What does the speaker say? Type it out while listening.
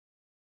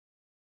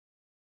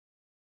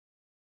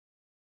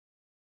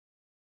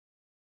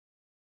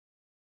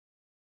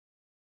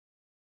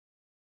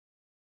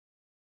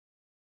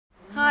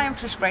Hi, I'm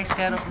Tricia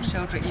Bracegirdle from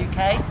Childéric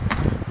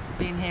UK.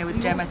 Been here with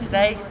Gemma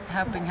today,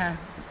 helping her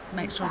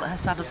make sure that her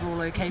saddles are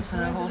all okay for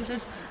her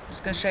horses. I'm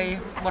just going to show you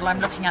what I'm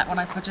looking at when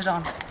I put it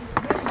on.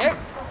 There we go.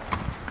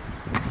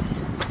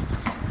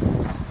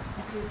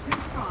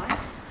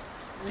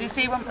 So you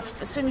see,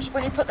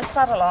 when you put the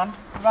saddle on,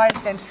 the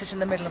rider's going to sit in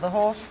the middle of the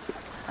horse,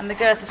 and the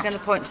girth is going to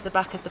point to the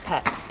back of the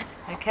pecs.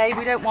 Okay,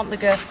 we don't want the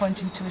girth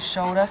pointing to his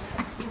shoulder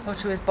or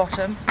to his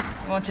bottom.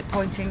 We want it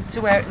pointing to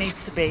where it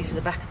needs to be, to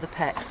the back of the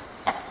pecs.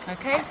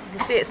 Okay, you can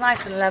see it's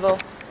nice and level,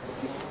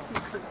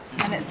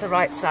 and it's the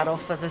right saddle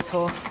for this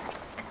horse.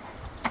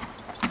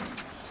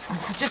 And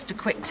so just a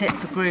quick tip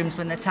for grooms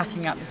when they're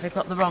tacking up: if they've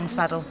got the wrong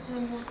saddle,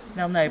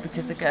 they'll know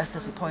because the girth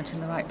doesn't point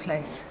in the right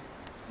place.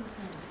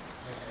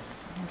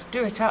 And to do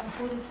it up,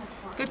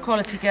 good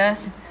quality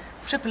girth,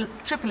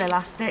 triple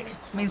elastic,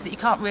 means that you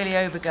can't really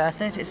over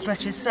girth it. It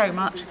stretches so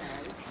much,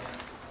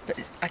 but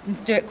I can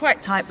do it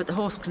quite tight, but the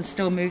horse can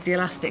still move the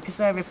elastic because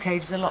their rib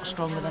cage is a lot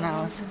stronger than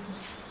ours.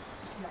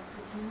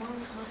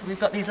 So we've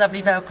got these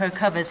lovely Velcro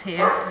covers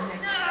here.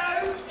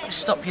 Just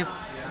stop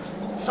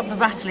the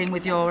rattling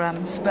with your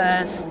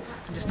spurs and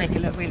just make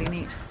it look really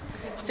neat.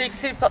 So you can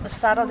see we've got the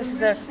saddle. This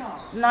is a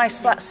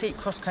nice flat seat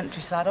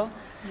cross-country saddle.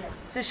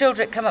 The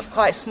Childéric come up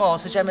quite small,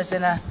 so Gemma's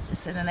in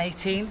an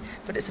 18,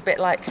 but it's a bit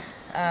like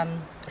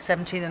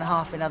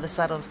 17.5 in other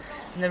saddles.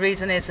 And the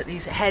reason is that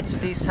these heads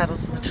of these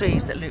saddles, the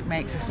trees that Luke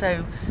makes, are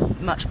so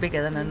much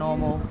bigger than a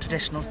normal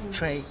traditional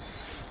tree.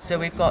 So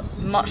we've got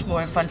much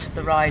more in front of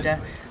the rider.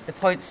 The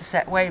points are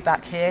set way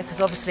back here because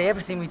obviously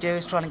everything we do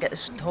is trying to get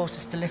the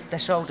horses to lift their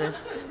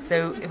shoulders.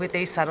 So with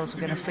these saddles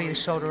we're going to free the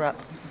shoulder up.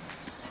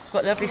 We've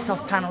got lovely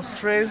soft panels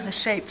through. They're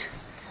shaped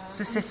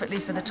specifically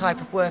for the type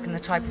of work and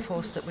the type of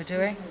horse that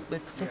we're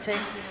fitting.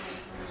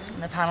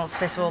 And the panels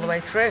fit all the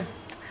way through.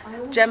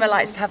 Gemma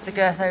likes to have the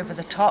girth over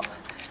the top.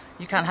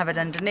 You can't have it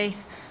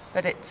underneath,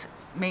 but it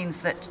means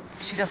that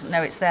she doesn't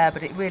know it's there,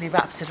 but it really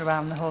wraps it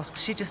around the horse.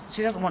 She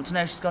doesn't want to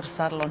know she's got a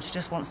saddle on. She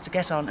just wants to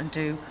get on and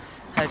do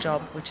her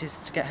job, which is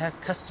to get her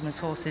customers'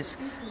 horses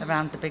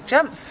around the big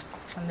jumps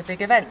and the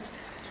big events.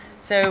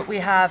 So we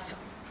have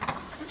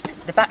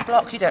the back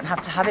block. You don't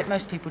have to have it.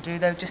 Most people do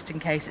though, just in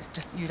case. It's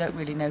just you don't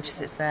really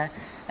notice it's there.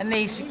 And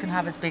these you can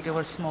have as big or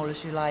as small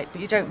as you like,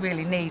 but you don't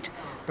really need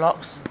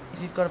blocks.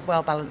 If you've got a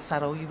well-balanced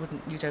saddle,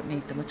 you don't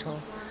need them at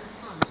all.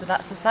 So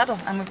that's the saddle,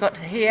 and we've got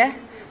here.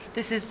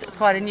 This is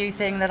quite a new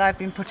thing that I've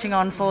been putting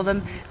on for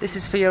them. This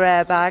is for your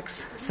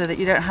airbags, so that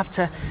you don't have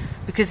to,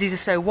 because these are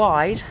so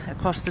wide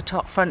across the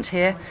top front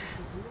here,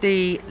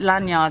 the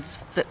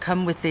lanyards that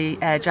come with the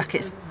air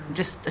jackets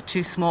just are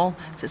too small,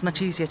 so it's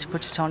much easier to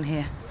put it on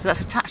here. So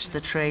that's attached to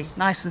the tree,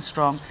 nice and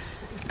strong,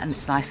 and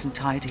it's nice and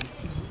tidy.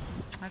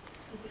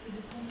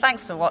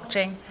 Thanks for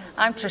watching.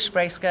 I'm Tricia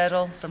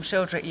Bracegirdle from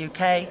Childéric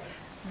UK.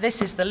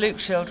 This is the Luke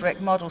Childéric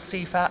Model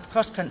CFAT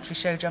cross-country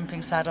show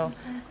jumping saddle.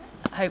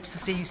 Hopes to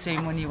see you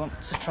soon when you want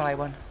to try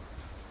one.